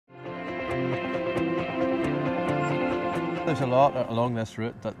There's a lot along this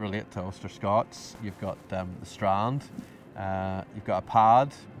route that relate to Ulster Scots. You've got the strand, you've got a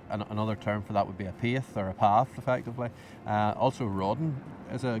pad, and another term for that would be a path or a path, effectively. Also, rodden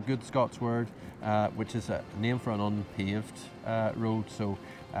is a good Scots word, which is a name for an unpaved road. So,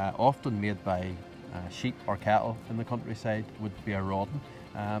 often made by sheep or cattle in the countryside would be a rodden.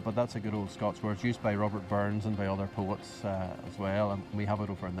 But that's a good old Scots word. It's used by Robert Burns and by other poets as well, and we have it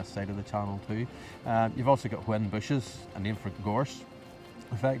over on this side of the channel too. You've also got whin bushes, a name for gorse,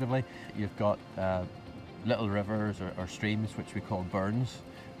 effectively. You've got little rivers or streams, which we call burns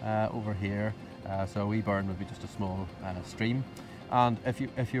over here. So a wee burn would be just a small stream. And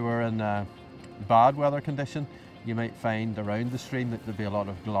if you were in bad weather condition, you might find around the stream that there'd be a lot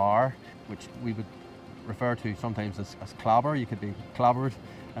of glaur, which we would refer to sometimes as clabber. You could be clabbered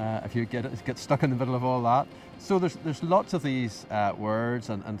if you get stuck in the middle of all that. So there's lots of these words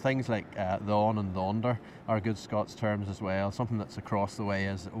and things like thon and thonder are good Scots terms as well. Something that's across the way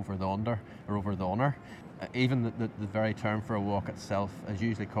is over thonder or over thoner. Even the very term for a walk itself is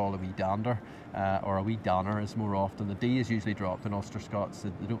usually called a wee dander or a wee danner is more often. The D is usually dropped in Ulster Scots.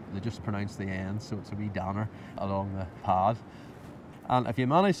 They just pronounce the N, so it's a wee danner along the pad. And if you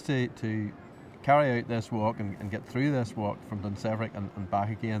manage to carry out this walk and get through this walk from Dunseverick and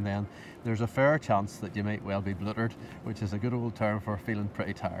back again, then there's a fair chance that you might well be bluttered, which is a good old term for feeling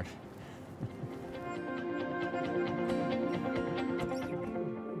pretty tired.